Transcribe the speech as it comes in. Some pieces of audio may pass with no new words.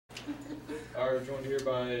We're joined here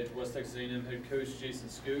by West Texas A&M head coach Jason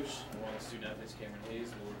Scooch, along with student athletes Cameron Hayes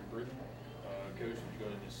and Logan Britton. Coach, would you go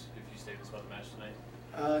ahead and just give a few statements about the match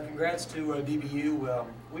tonight? Congrats to DBU.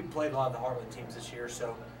 We've played a lot of the Heartland teams this year,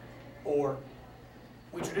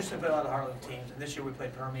 we traditionally play a lot of Heartland teams, and this year we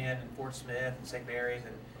played Permian and Fort Smith and St. Mary's,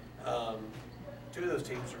 and two of those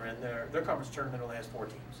teams are in their conference tournament only has 4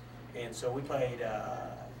 teams, and so we played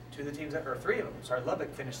two of the teams, or 3 of them. Sorry,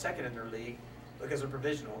 Lubbock finished second in their league because of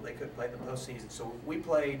provisional; they couldn't play in the postseason. So we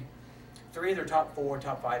played 3 of their top 4,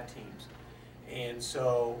 top 5 teams, and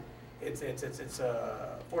so it's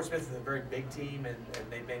Fort Smith is a very big team, and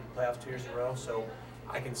they've made the playoffs 2 years in a row. So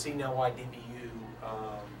I can see now why DBU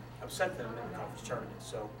upset them in the conference tournament.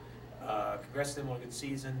 So congrats to them on a good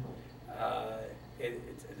season.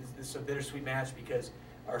 It's a bittersweet match because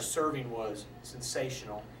our serving was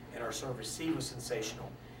sensational and our serve receive was sensational.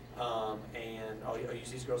 And I'll use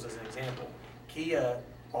these girls as an example. Kia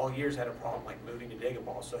all years had a problem like moving to dig a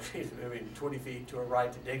ball. So she's moving 20 feet to her right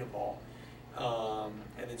to dig a ball.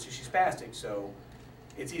 And then she's spastic. So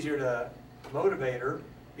it's easier to motivate her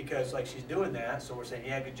because like she's doing that. So we're saying,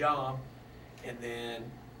 yeah, good job. And then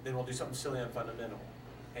we'll do something silly on fundamental.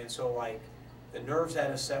 And so like the nerves had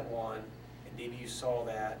us set 1, and DBU saw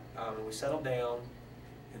that, and we settled down.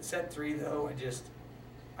 In set 3 though,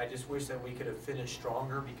 I just wish that we could have finished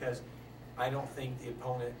stronger because I don't think the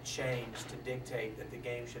opponent changed to dictate that the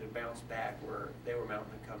game should have bounced back where they were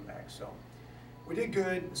mounting a comeback. So we did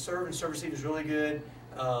good. Serve and serve receive was really good.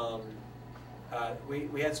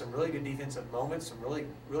 We had some really good defensive moments, some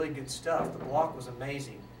really good stuff. The block was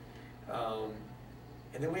amazing.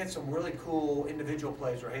 And then we had some really cool individual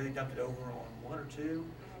plays where Haley dumped it over on 1 or 2,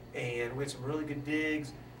 and we had some really good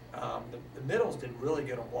digs. The middles did really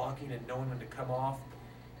good on blocking and knowing when to come off.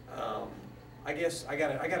 I guess I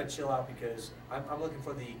gotta chill out because I'm looking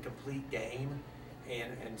for the complete game,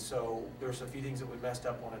 and so there's a few things that we messed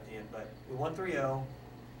up on at the end. But we won 3-0,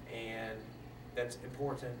 and that's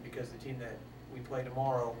important because the team that we play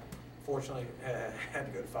tomorrow, fortunately, had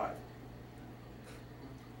to go to 5.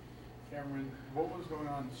 Cameron, what was going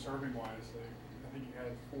on serving-wise? I think you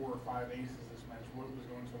had 4 or 5 aces this match. What was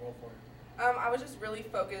going so well for you? I was just really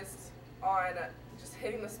focused on just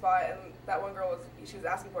hitting the spot, and that one girl she was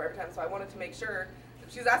asking for it every time, so I wanted to make sure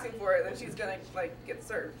if she was asking for it, then she's gonna get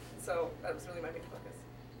served. So that was really my main focus.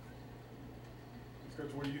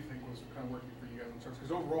 Coach, what do you think was kind of working for you guys on serves?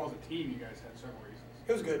 Because overall, as a team, you guys had several aces.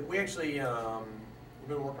 It was good. We actually we've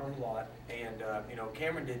been working on it a lot, and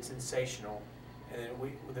Cameron did sensational. And then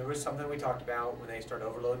there was something we talked about when they started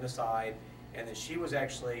overloading the side, and then she was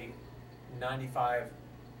actually 95,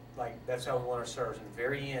 like that's how we won our serves. In the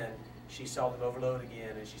very end, she saw them overload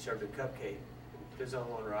again, and she served a cupcake. The zone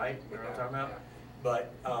one, right? You know what I'm talking about? Yeah.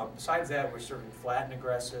 But besides that, we're serving flat and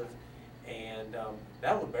aggressive, and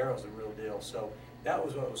that libero is a real deal. So that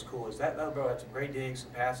was what was cool, is that libero had some great digs,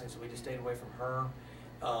 some passing, so we just stayed away from her.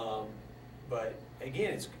 But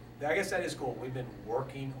again, I guess that is cool. We've been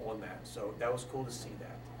working on that, so that was cool to see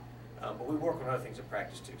that. But we work on other things in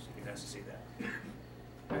practice too, so it'd be nice to see that.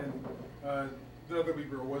 And the other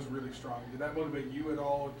lead girl was really strong. Did that motivate you at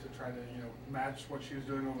all to try to match what she was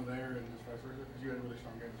doing over there and just vice versa? Because you had a really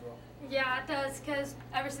strong game as well. Yeah, it does. Because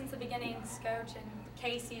ever since the beginning, Coach and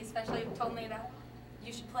Casey especially told me that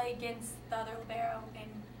you should play against the other libero,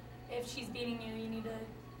 and if she's beating you, you need to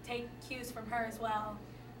take cues from her as well.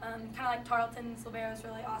 Kind of like Tarleton's libero is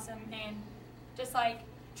really awesome, and just like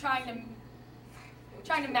trying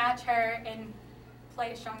to match her and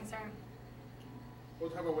play as strong as her. We'll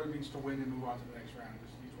talk about what it means to win and move on to the next round.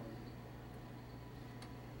 Just each one.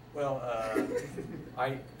 Well,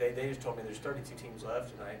 they just told me there's 32 teams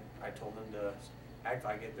left, and I told them to act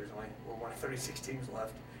like it. We're one of 36 teams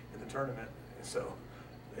left in the tournament, and so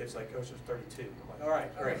it's like, Coach, there's 32. I'm like, all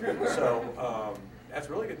right, great. So that's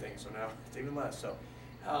a really good thing. So now it's even less. So.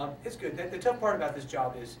 It's good. The tough part about this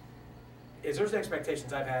job is there's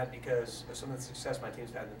expectations I've had because of some of the success my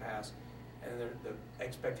team's had in the past, and the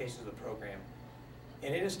expectations of the program.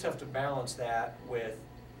 And it is tough to balance that with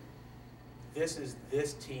this is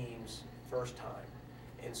this team's first time.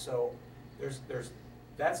 And so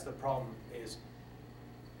that's the problem is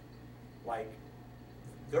like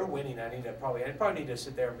they're winning. I probably need to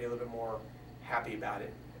sit there and be a little bit more happy about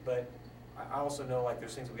it. But I also know like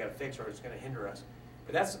there's things we got to fix or it's going to hinder us.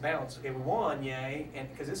 But that's the balance. Okay, we won, yay, and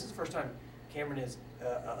because this is the first time Cameron is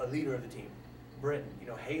a leader of the team. Britton,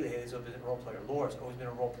 Haley has always been a role player. Laura's always been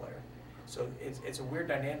a role player. So it's a weird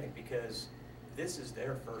dynamic because this is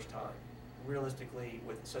their first time, realistically,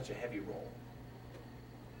 with such a heavy role.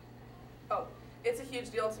 Oh, it's a huge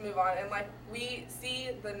deal to move on, and we see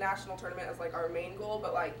the national tournament as our main goal,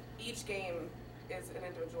 but each game is an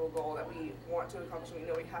individual goal that we want to accomplish and we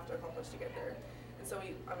know we have to accomplish to get there. And so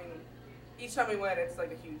each time we win, it's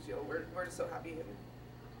like a huge deal. We're just so happy and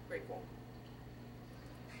grateful.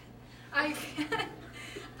 I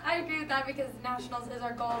agree with that because nationals is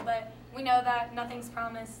our goal, but we know that nothing's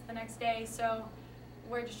promised the next day, so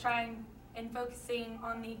we're just trying and focusing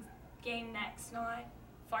on the game next, not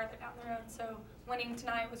farther down the road. So winning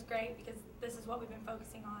tonight was great because this is what we've been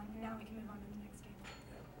focusing on, and now we can move on to the next game.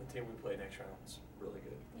 Yeah, the team we play next round is really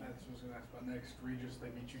good. That's what I was going to ask about next. Regis, they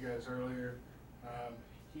beat you guys earlier.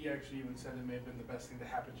 He actually even said it may have been the best thing to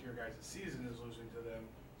happen to your guys' season is losing to them.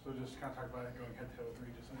 So just kind of talk about it going head-to-head with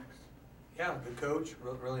Regis next. Yeah, good coach,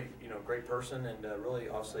 really, great person, and really,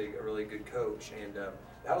 obviously, a really good coach. And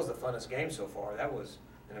that was the funnest game so far. That was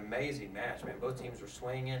an amazing match, man. Both teams were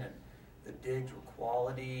swinging, and the digs were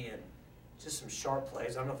quality, and just some sharp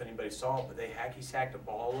plays. I don't know if anybody saw it, but they hacky-sacked a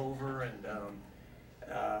ball over, and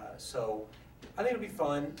so I think it'll be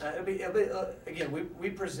fun. Again, we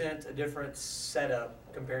present a different setup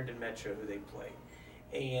compared to Metro, who they play.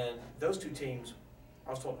 And those two teams,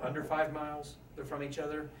 I was told, under 5 miles. They're from each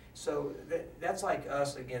other, so that's like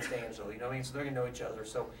us against Angelo, you know what I mean? So they're gonna know each other.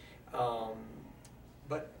 So,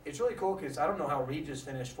 but it's really cool because I don't know how Regis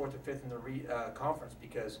finished 4th or 5th in the conference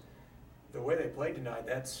because the way they played tonight.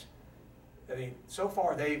 So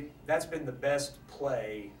far that's been the best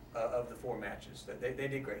play of the 4 matches. They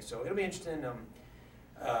did great. So it'll be interesting.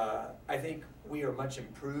 I think we are much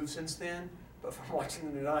improved since then, but from watching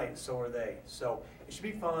them tonight, so are they. So it should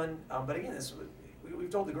be fun. But again, we've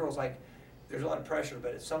told the girls there's a lot of pressure,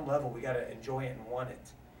 but at some level we got to enjoy it and want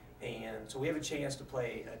it. And so we have a chance to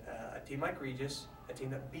play a team like Regis, a team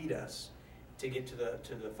that beat us, to get to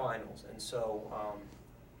the finals. And so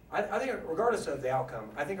I think regardless of the outcome,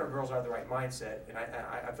 I think our girls are the right mindset, and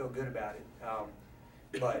I feel good about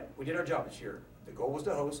it. But we did our job this year. The goal was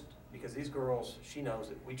to host because these girls, she knows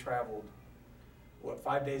that we traveled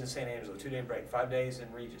 5 days in San Angelo, 2-day break, 5 days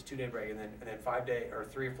in Regis, 2-day break, and then 5 days or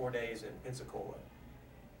 3 or 4 days in Pensacola.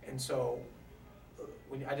 And so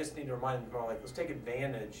I just need to remind them tomorrow, let's take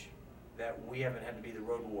advantage that we haven't had to be the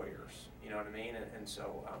road warriors. You know what I mean? And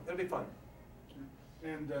so it'll be fun.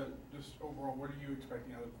 And just overall, what are you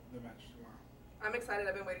expecting out of the match tomorrow? I'm excited.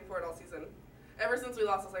 I've been waiting for it all season. Ever since we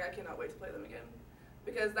lost, I was like, I cannot wait to play them again.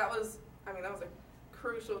 Because that was a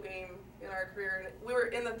crucial game in our career. And we were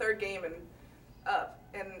in the 3rd game and up.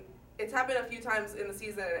 And it's happened a few times in the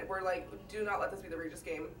season, and we're like, do not let this be the Regis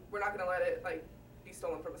game. We're not going to let it be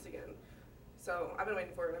stolen from us again. So I've been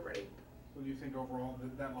waiting for it, and I'm ready. So do you think overall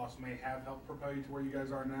that loss may have helped propel you to where you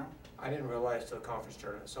guys are now? I didn't realize till the conference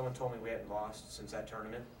tournament. Someone told me we hadn't lost since that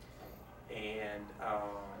tournament. And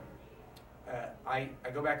I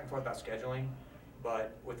go back and forth about scheduling,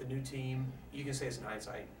 but with the new team, you can say it's in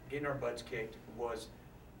hindsight. Getting our butts kicked was,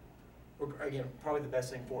 again, probably the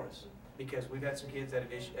best thing for us because we've had some kids that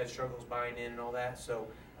had struggles buying in and all that. So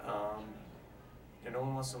no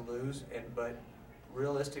one wants to lose, but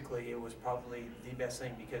realistically, it was probably the best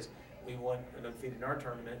thing because we won an undefeated in our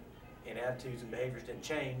tournament, and attitudes and behaviors didn't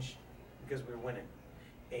change because we were winning.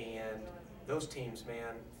 And those teams,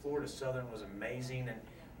 man, Florida Southern was amazing, and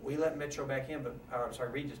we let Metro back in,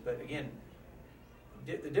 Regis. But again,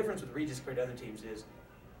 the difference with Regis compared to other teams is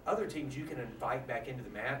other teams you can invite back into the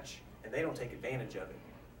match, and they don't take advantage of it.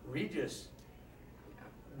 Regis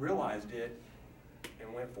realized it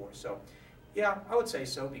and went for it. So, yeah, I would say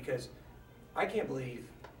so because I can't believe,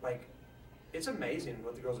 it's amazing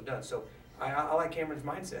what the girls have done. So I like Cameron's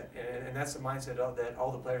mindset, and that's the mindset that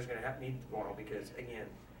all the players are going to need tomorrow because, again,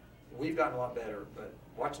 we've gotten a lot better, but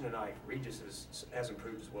watching tonight, Regis has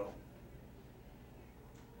improved as well.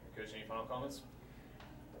 Coach, any final comments?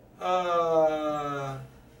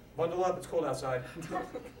 Bundle up, it's cold outside. Sounds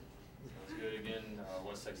good. Again,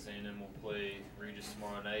 West Texas A&M will play Regis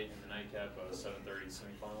tomorrow night in the nightcap, 7:30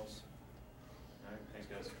 semifinals. All right, thanks,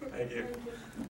 guys. Thank you.